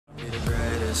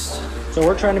So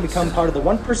we're trying to become part of the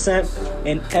 1%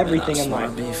 in everything in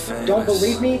life. Don't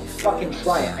believe me? Fucking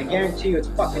try it. I guarantee you it's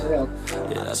fucking real.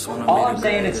 All I'm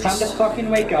saying, it's time to fucking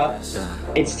wake up.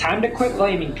 It's time to quit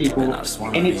blaming people.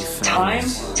 And it's time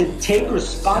to take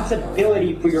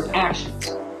responsibility for your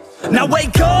actions. Now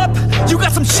wake up, you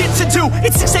got some shit to do.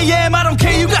 It's 6 a.m, I don't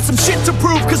care, you got some shit to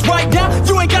prove. Cause right now,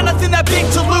 you ain't got nothing that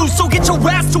big to lose. So get your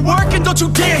ass to work and don't you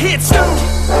dare hit snooze.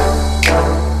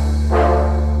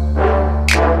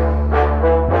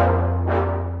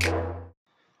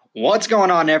 What's going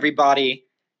on, everybody?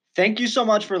 Thank you so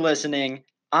much for listening.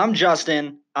 I'm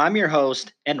Justin, I'm your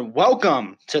host, and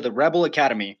welcome to the Rebel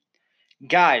Academy.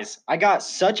 Guys, I got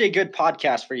such a good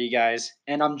podcast for you guys,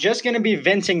 and I'm just going to be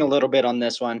venting a little bit on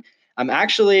this one.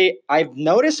 I've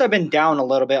noticed I've been down a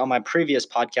little bit on my previous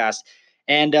podcast,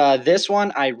 and this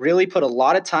one, I really put a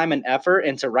lot of time and effort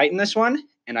into writing this one,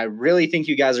 and I really think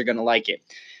you guys are going to like it.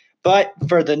 But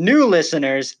for the new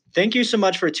listeners, thank you so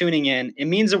much for tuning in. It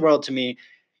means the world to me.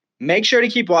 Make sure to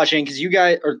keep watching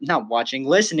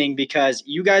listening, because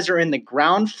you guys are in the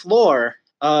ground floor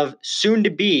of soon to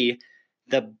be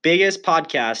the biggest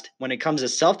podcast when it comes to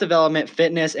self-development,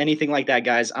 fitness, anything like that,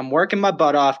 guys. I'm working my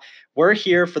butt off. We're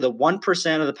here for the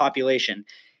 1% of the population.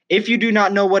 If you do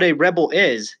not know what a rebel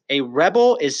is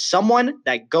someone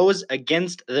that goes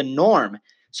against the norm.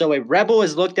 So a rebel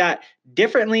is looked at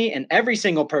differently in every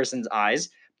single person's eyes.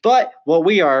 But what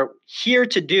we are here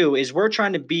to do is we're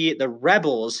trying to be the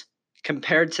rebels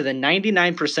compared to the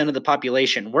 99% of the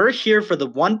population. We're here for the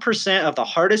 1% of the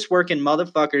hardest working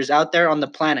motherfuckers out there on the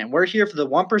planet. We're here for the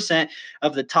 1%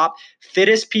 of the top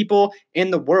fittest people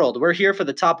in the world. We're here for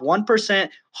the top 1%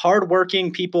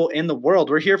 hardworking people in the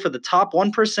world. We're here for the top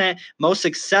 1% most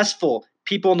successful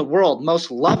people in the world,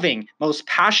 most loving, most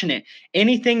passionate,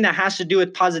 anything that has to do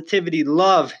with positivity,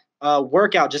 love,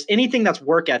 workout, just anything that's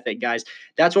work ethic, guys.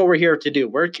 That's what we're here to do.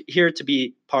 We're here to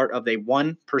be part of the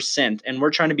 1%, and we're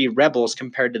trying to be rebels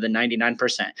compared to the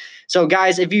 99%. So,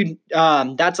 guys, if you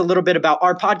that's a little bit about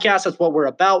our podcast. That's what we're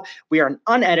about. We are an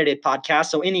unedited podcast,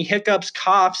 so any hiccups,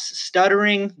 coughs,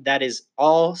 stuttering, that is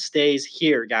all stays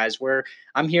here, guys.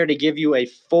 I'm here to give you a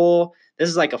full. This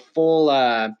is like a full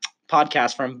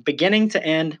podcast from beginning to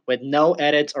end with no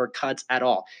edits or cuts at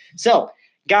all. So,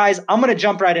 guys, I'm going to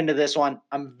jump right into this one.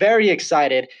 I'm very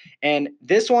excited. And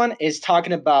this one is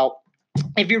talking about,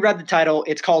 if you read the title,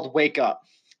 it's called Wake Up.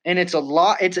 And it's a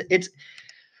lot. It's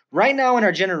right now in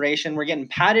our generation, we're getting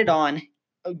patted on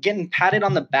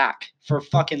the back for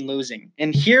fucking losing.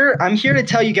 And I'm here to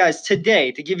tell you guys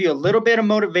today, to give you a little bit of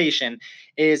motivation,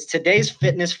 is today's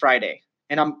Fitness Friday.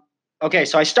 And okay,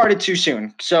 so I started too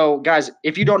soon. So, guys,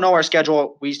 if you don't know our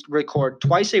schedule, we record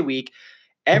twice a week.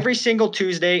 Every single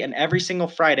Tuesday and every single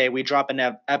Friday, we drop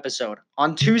an episode.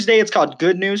 On Tuesday, it's called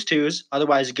Good News Tues,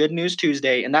 otherwise Good News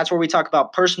Tuesday, and that's where we talk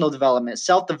about personal development,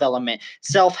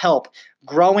 self-help,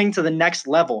 growing to the next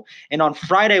level. And on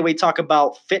Friday, we talk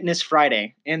about Fitness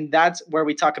Friday, and that's where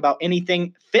we talk about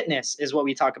anything fitness is what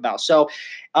we talk about. So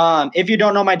if you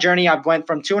don't know my journey, I've went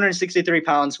from 263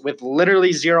 pounds with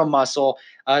literally zero muscle,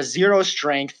 zero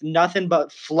strength, nothing but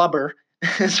flubber,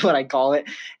 is what I call it,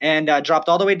 and dropped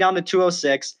all the way down to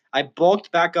 206. I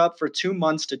bulked back up for 2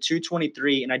 months to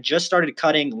 223, and I just started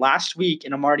cutting last week,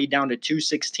 and I'm already down to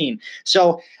 216.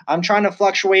 So I'm trying to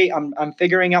fluctuate. I'm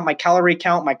figuring out my calorie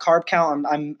count, my carb count.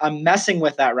 I'm messing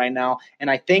with that right now, and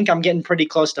I think I'm getting pretty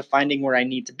close to finding where I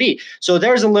need to be. So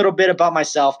there's a little bit about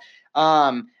myself.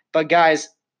 But guys,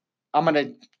 I'm going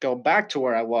to go back to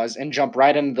where I was and jump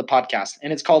right into the podcast.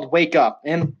 And it's called Wake Up.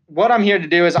 And what I'm here to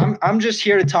do is I'm just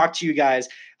here to talk to you guys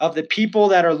of the people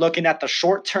that are looking at the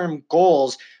short-term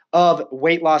goals of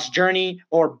weight loss journey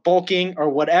or bulking or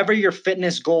whatever your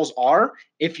fitness goals are.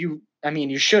 You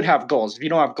should have goals. If you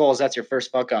don't have goals, that's your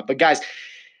first fuck up. But guys,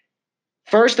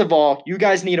 first of all, you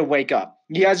guys need to wake up.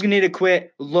 You guys need to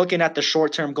quit looking at the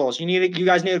short-term goals. You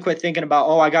guys need to quit thinking about,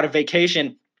 I got a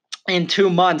vacation in 2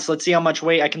 months. Let's see how much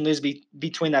weight I can lose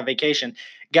between that vacation.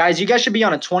 Guys, you guys should be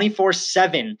on a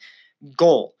 24/7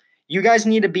 goal. You guys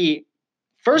need to be,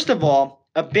 first of all,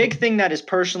 a big thing that has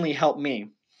personally helped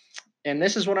me, and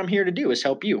this is what I'm here to do, is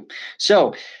help you.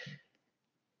 So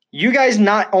you guys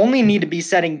not only need to be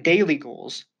setting daily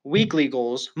goals, weekly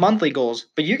goals, monthly goals,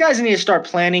 but you guys need to start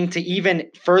planning to even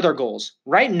further goals.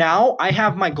 Right now, I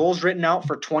have my goals written out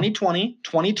for 2020,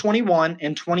 2021,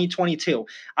 and 2022.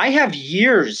 I have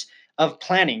years of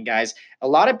planning, guys. A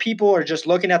lot of people are just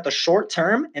looking at the short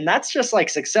term, and that's just like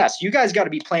success. You guys got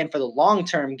to be playing for the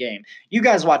long-term game. You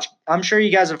guys watch, I'm sure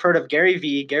you guys have heard of Gary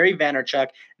Vaynerchuk.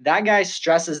 That guy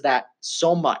stresses that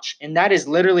so much, and that is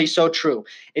literally so true.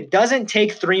 It doesn't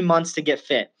take 3 months to get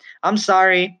fit. I'm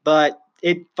sorry, but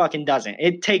it fucking doesn't.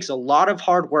 It takes a lot of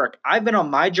hard work. I've been on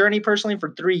my journey personally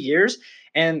for 3 years,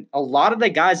 and a lot of the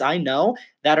guys I know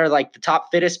that are like the top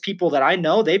fittest people that I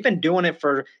know, they've been doing it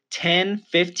for 10,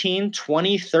 15,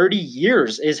 20, 30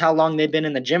 years is how long they've been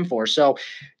in the gym for. So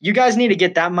you guys need to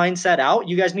get that mindset out.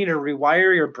 You guys need to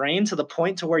rewire your brain to the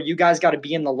point to where you guys got to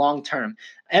be in the long term.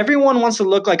 Everyone wants to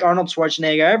look like Arnold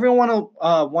Schwarzenegger. Everyone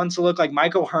wants to look like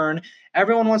Michael Hearn.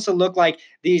 Everyone wants to look like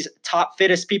these top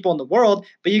fittest people in the world,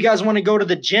 but you guys want to go to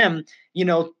the gym,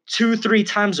 2-3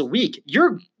 times a week.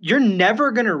 You're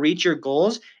never going to reach your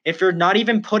goals if you're not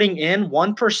even putting in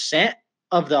 1%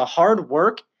 of the hard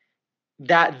work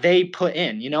that they put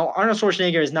in. Arnold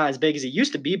Schwarzenegger is not as big as he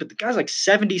used to be, but the guy's like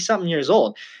 70 something years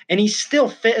old and he's still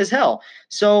fit as hell.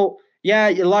 So yeah,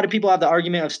 a lot of people have the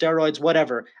argument of steroids,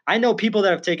 whatever. I know people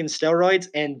that have taken steroids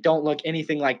and don't look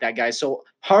anything like that, guys. So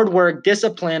hard work,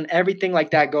 discipline, everything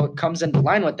like that comes into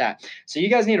line with that. So you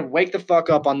guys need to wake the fuck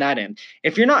up on that end.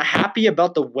 If you're not happy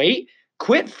about the weight,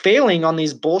 quit failing on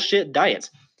these bullshit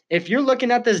diets. If you're looking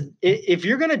at this, if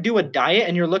you're going to do a diet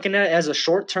and you're looking at it as a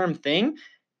short-term thing,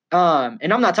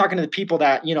 and I'm not talking to the people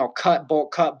that, cut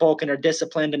bulk and are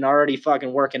disciplined and are already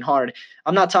fucking working hard.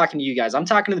 I'm not talking to you guys. I'm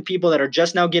talking to the people that are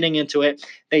just now getting into it.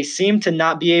 They seem to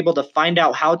not be able to find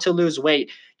out how to lose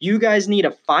weight. You guys need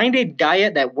to find a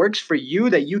diet that works for you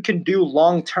that you can do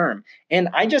long term. And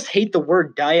I just hate the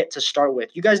word diet to start with.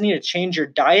 You guys need to change your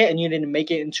diet and you need to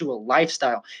make it into a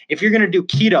lifestyle. If you're going to do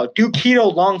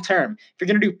keto long term. If you're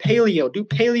going to do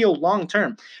paleo long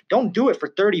term. Don't do it for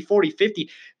 30, 40, 50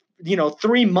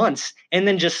 3 months and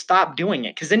then just stop doing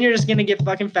it. Cause then you're just going to get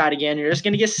fucking fat again. You're just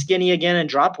going to get skinny again and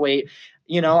drop weight.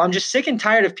 I'm just sick and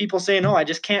tired of people saying, oh, I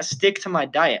just can't stick to my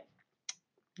diet.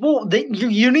 Well,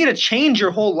 you need to change your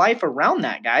whole life around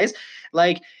that, guys.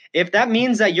 Like, if that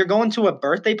means that you're going to a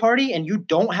birthday party and you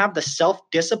don't have the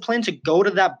self-discipline to go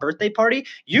to that birthday party,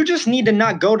 you just need to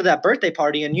not go to that birthday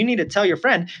party and you need to tell your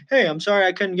friend, hey, I'm sorry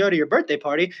I couldn't go to your birthday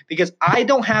party because I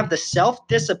don't have the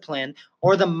self-discipline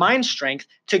or the mind strength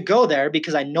to go there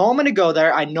because I know I'm going to go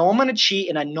there, I know I'm going to cheat,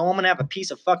 and I know I'm going to have a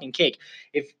piece of fucking cake.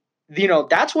 If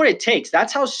that's what it takes.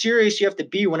 That's how serious you have to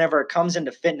be whenever it comes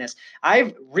into fitness.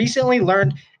 I've recently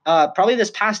learned, probably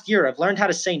this past year, I've learned how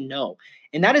to say no.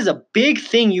 And that is a big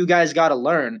thing you guys got to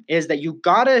learn is that you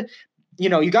got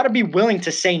to be willing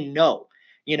to say no.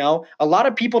 A lot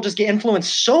of people just get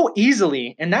influenced so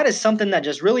easily. And that is something that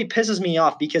just really pisses me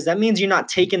off because that means you're not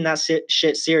taking that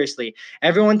shit seriously.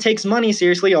 Everyone takes money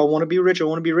seriously. Oh, I want to be richer. I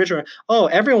want to be richer. Oh,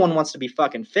 everyone wants to be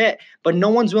fucking fit, but no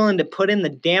one's willing to put in the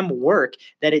damn work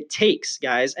that it takes,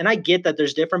 guys. And I get that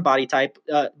there's different body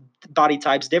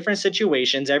types, different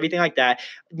situations, everything like that.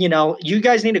 You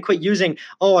guys need to quit using,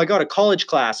 oh, I go to college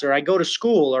class or I go to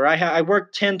school or I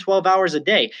work 10, 12 hours a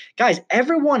day. Guys,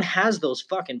 everyone has those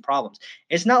fucking problems.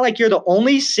 It's not like you're the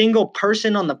only single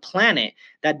person on the planet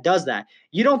that does that.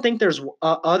 You don't think there's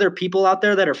other people out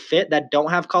there that are fit that don't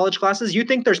have college classes? You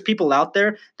think there's people out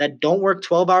there that don't work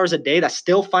 12 hours a day that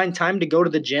still find time to go to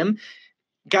the gym?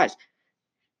 Guys,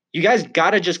 you guys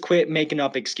got to just quit making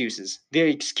up excuses. The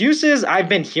excuses I've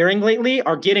been hearing lately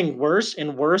are getting worse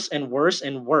and worse and worse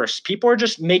and worse. People are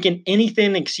just making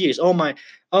anything an excuse. My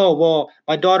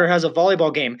daughter has a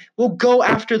volleyball game. Well, go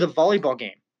after the volleyball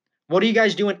game. What are you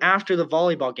guys doing after the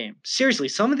volleyball game? Seriously,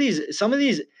 some of these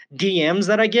DMs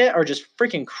that I get are just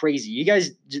freaking crazy. You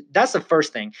guys, that's the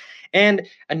first thing. And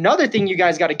another thing you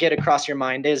guys got to get across your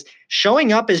mind is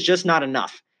showing up is just not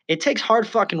enough. It takes hard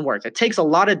fucking work. It takes a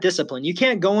lot of discipline. You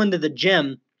can't go into the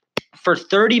gym for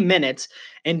 30 minutes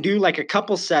and do like a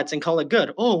couple sets and call it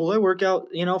good. Oh, well, I work out,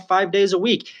 5 days a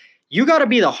week. You got to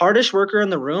be the hardest worker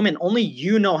in the room, and only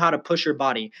you know how to push your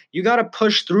body. You got to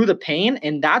push through the pain,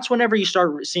 and that's whenever you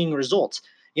start seeing results.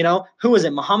 Who was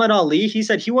it? Muhammad Ali? He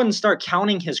said he wouldn't start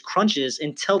counting his crunches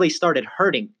until they started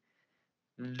hurting.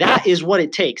 That is what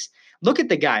it takes. Look at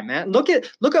the guy, man. Look at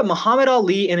Muhammad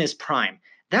Ali in his prime.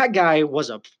 That guy was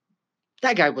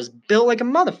built like a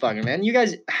motherfucker, man. You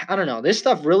guys, I don't know. This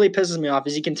stuff really pisses me off.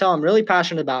 As you can tell, I'm really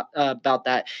passionate about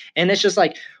that. And it's just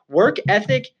like work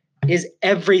ethic is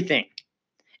everything.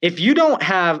 If you don't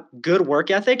have good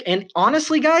work ethic, and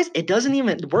honestly, guys,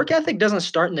 work ethic doesn't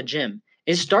start in the gym.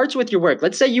 It starts with your work.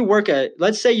 Let's say you work a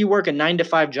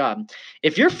 9-to-5 job.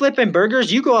 If you're flipping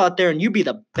burgers, you go out there and you be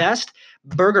the best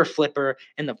burger flipper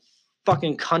in the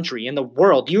fucking country, in the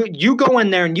world. You go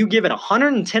in there and you give it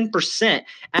 110%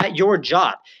 at your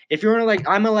job. If you're like,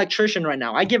 I'm an electrician right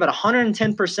now, I give it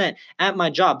 110% at my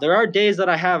job. There are days that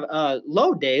I have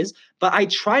low days, but I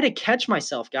try to catch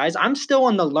myself, guys. I'm still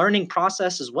in the learning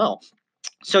process as well.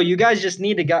 So you guys just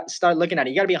need to start looking at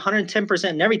it. You got to be 110%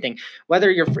 in everything.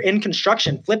 Whether you're in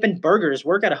construction, flipping burgers,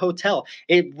 work at a hotel,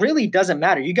 it really doesn't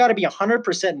matter. You got to be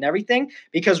 100% in everything,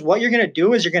 because what you're going to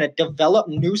do is you're going to develop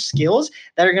new skills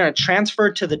that are going to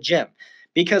transfer to the gym.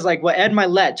 Because like what Ed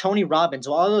Milet, Tony Robbins,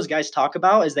 all those guys talk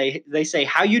about is they say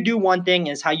how you do one thing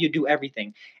is how you do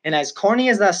everything. And as corny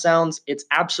as that sounds, it's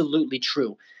absolutely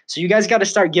true. So you guys got to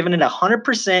start giving it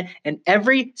 100% in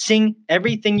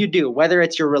everything you do, whether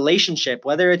it's your relationship,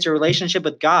 whether it's your relationship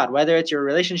with God, whether it's your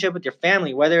relationship with your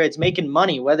family, whether it's making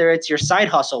money, whether it's your side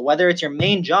hustle, whether it's your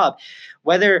main job,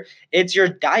 whether it's your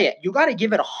diet. You got to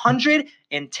give it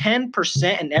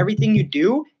 110% in everything you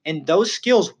do, and those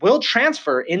skills will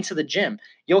transfer into the gym.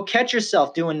 You'll catch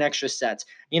yourself doing extra sets,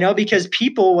 because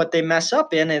people, what they mess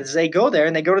up in is they go there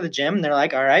and they go to the gym and they're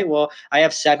like, all right, well, I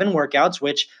have 7 workouts,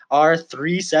 which are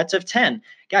 3 sets of 10.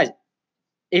 Guys,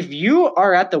 if you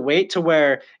are at the weight to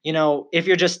where, if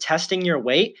you're just testing your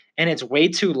weight and it's way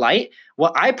too light,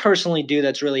 what I personally do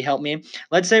that's really helped me,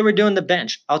 let's say we're doing the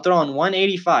bench, I'll throw on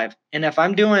 185. And if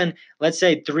I'm doing, let's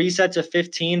say 3 sets of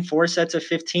 15, 4 sets of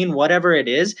 15, whatever it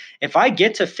is, if I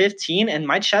get to 15 and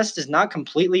my chest is not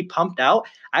completely pumped out,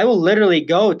 I will literally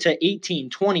go to 18,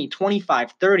 20,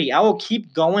 25, 30. I will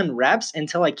keep going reps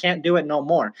until I can't do it no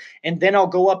more. And then I'll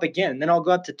go up again. Then I'll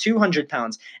go up to 200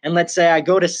 pounds. And let's say I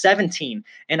go to 17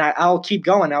 and I'll keep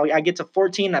going. I get to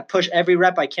 14. I push every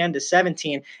rep I can to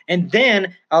 17. And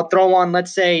then I'll throw on,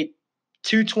 let's say,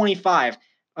 225.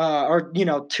 Or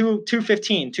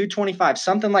 215, 225,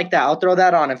 something like that. I'll throw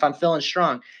that on if I'm feeling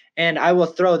strong, and I will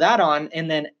throw that on,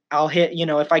 and then I'll hit,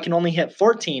 if I can only hit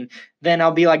 14, then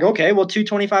I'll be like, okay, well,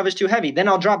 225 is too heavy. Then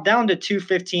I'll drop down to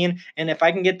 215, and if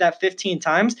I can get that 15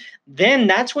 times, then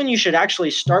that's when you should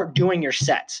actually start doing your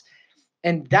sets.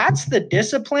 And that's the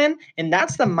discipline, and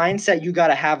that's the mindset you got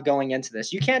to have going into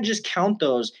this. You can't just count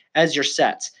those as your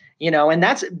sets. And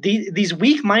that's these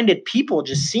weak-minded people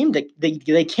just seem to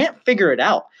they can't figure it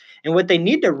out. And what they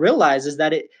need to realize is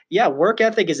that work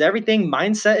ethic is everything,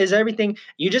 mindset is everything.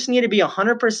 You just need to be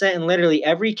 100% in literally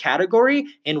every category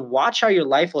and watch how your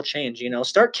life will change.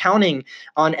 Start counting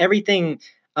on everything.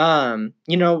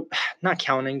 Not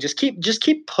counting, just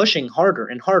keep pushing harder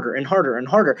and harder and harder and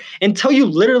harder until you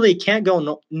literally can't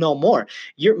go no more.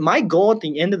 My goal at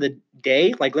the end of the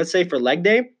day, like let's say for leg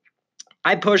day,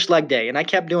 I pushed leg day and I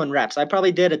kept doing reps. I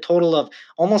probably did a total of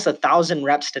almost 1,000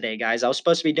 reps today, guys. I was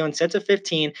supposed to be doing sets of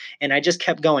 15, and I just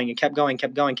kept going and kept going,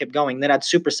 kept going, kept going. Then I'd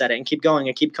superset it and keep going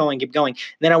and keep going, keep going.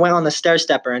 Then I went on the stair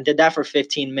stepper and did that for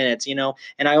 15 minutes,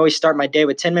 and I always start my day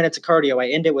with 10 minutes of cardio. I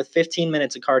end it with 15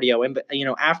 minutes of cardio, and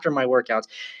after my workouts.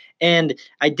 And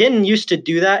I didn't used to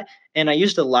do that, and I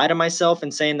used to lie to myself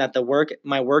and saying that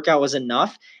my workout was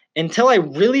enough, until I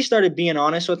really started being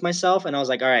honest with myself, and I was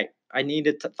like, all right, I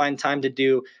needed to find time to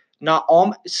do not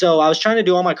all. So I was trying to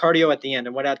do all my cardio at the end.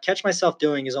 And what I'd catch myself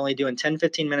doing is only doing 10,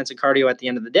 15 minutes of cardio at the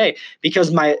end of the day,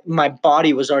 because my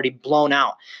body was already blown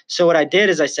out. So what I did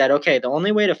is I said, okay, the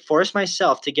only way to force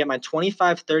myself to get my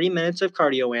 25, 30 minutes of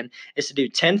cardio in is to do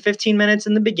 10, 15 minutes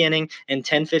in the beginning and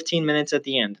 10, 15 minutes at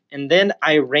the end. And then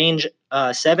I range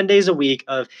 7 days a week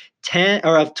of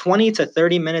 20 to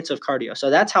 30 minutes of cardio. So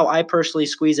that's how I personally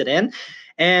squeeze it in.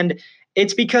 And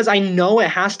it's because I know it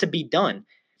has to be done.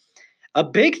 A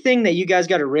big thing that you guys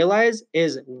got to realize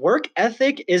is work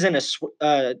ethic isn't just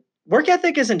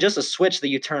a switch that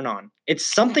you turn on. It's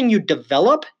something you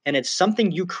develop, and it's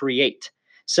something you create.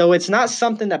 So it's not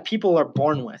something that people are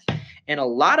born with. And a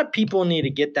lot of people need to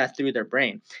get that through their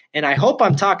brain. And I hope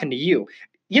I'm talking to you.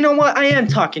 You know what? I am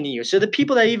talking to you. So the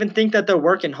people that even think that they're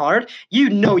working hard, you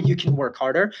can work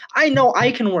harder. I know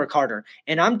I can work harder.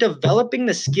 And I'm developing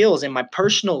the skills in my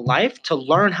personal life to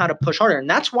learn how to push harder. And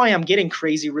that's why I'm getting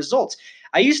crazy results.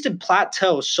 I used to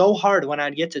plateau so hard when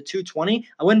I'd get to 220,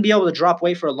 I wouldn't be able to drop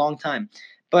weight for a long time.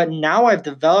 But now I've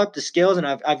developed the skills, and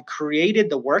I've created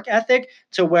the work ethic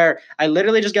to where I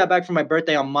literally just got back from my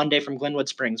birthday on Monday from Glenwood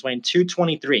Springs, weighing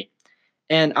 223.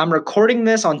 And I'm recording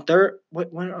this on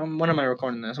when am I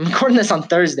recording this? I'm recording this on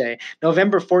Thursday,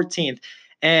 November 14th.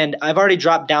 And I've already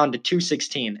dropped down to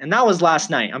 216. And that was last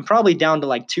night. I'm probably down to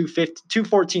like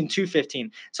 214,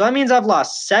 215. So that means I've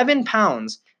lost 7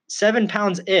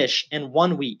 pounds-ish in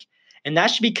 1 week. And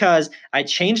that's because I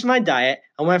changed my diet.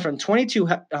 I went from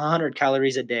 2,200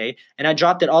 calories a day, and I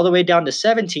dropped it all the way down to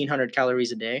 1,700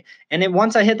 calories a day. And then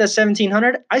once I hit that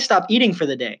 1,700, I stopped eating for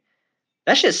the day.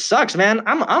 That shit sucks, man.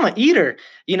 I'm an eater,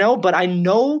 but I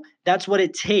know that's what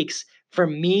it takes for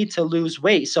me to lose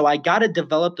weight. So I got to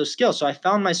develop those skills. So I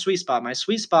found my sweet spot. My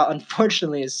sweet spot,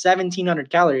 unfortunately, is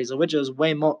 1,700 calories, which is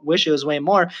wish it was way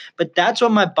more, but that's what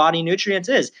my body nutrients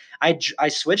is. I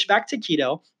switched back to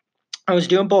keto. I was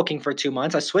doing bulking for 2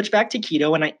 months. I switched back to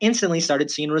keto and I instantly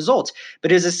started seeing results.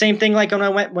 But it's the same thing like when I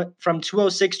went from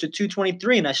 206 to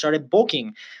 223 and I started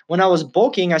bulking. When I was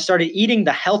bulking, I started eating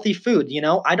the healthy food.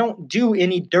 I don't do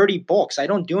any dirty bulks. I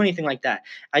don't do anything like that.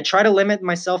 I try to limit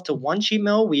myself to one cheat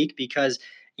meal a week because,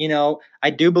 I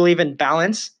do believe in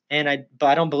balance. But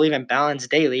I don't believe in balance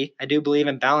daily. I do believe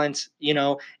in balance.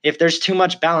 If there's too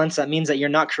much balance, that means that you're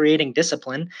not creating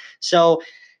discipline. So,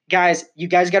 guys, you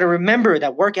guys got to remember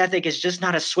that work ethic is just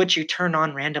not a switch you turn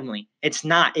on randomly. It's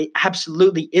not. It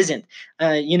absolutely isn't.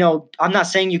 I'm not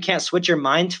saying you can't switch your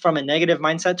mind from a negative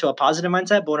mindset to a positive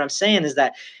mindset, but what I'm saying is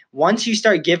that once you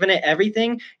start giving it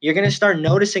everything, you're going to start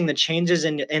noticing the changes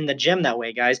in the gym that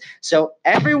way, guys. So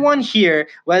everyone here,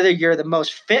 whether you're the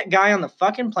most fit guy on the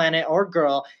fucking planet or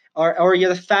girl, or you're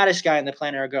the fattest guy on the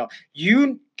planet or girl,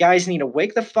 you guys need to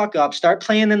wake the fuck up, start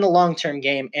playing in the long-term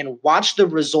game, and watch the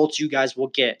results you guys will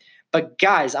get. But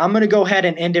guys, I'm going to go ahead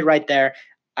and end it right there.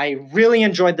 I really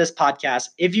enjoyed this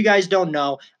podcast. If you guys don't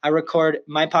know, I record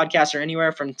my podcasts are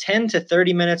anywhere from 10 to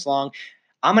 30 minutes long.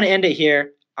 I'm going to end it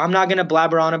here. I'm not going to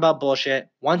blabber on about bullshit.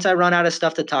 Once I run out of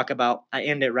stuff to talk about, I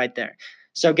end it right there.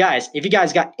 So, guys, if you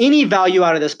guys got any value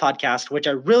out of this podcast, which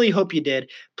I really hope you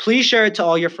did, please share it to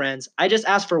all your friends. I just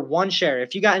asked for one share.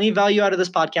 If you got any value out of this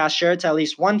podcast, share it to at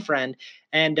least one friend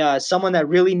and someone that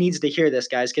really needs to hear this,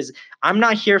 guys, because I'm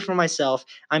not here for myself.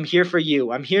 I'm here for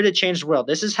you. I'm here to change the world.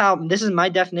 This is my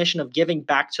definition of giving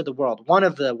back to the world. One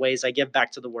of the ways I give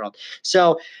back to the world.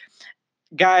 So,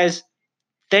 guys,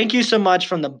 thank you so much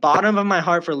from the bottom of my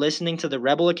heart for listening to the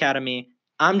Rebel Academy.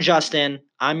 I'm Justin.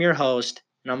 I'm your host,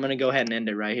 and I'm going to go ahead and end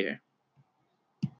it right here.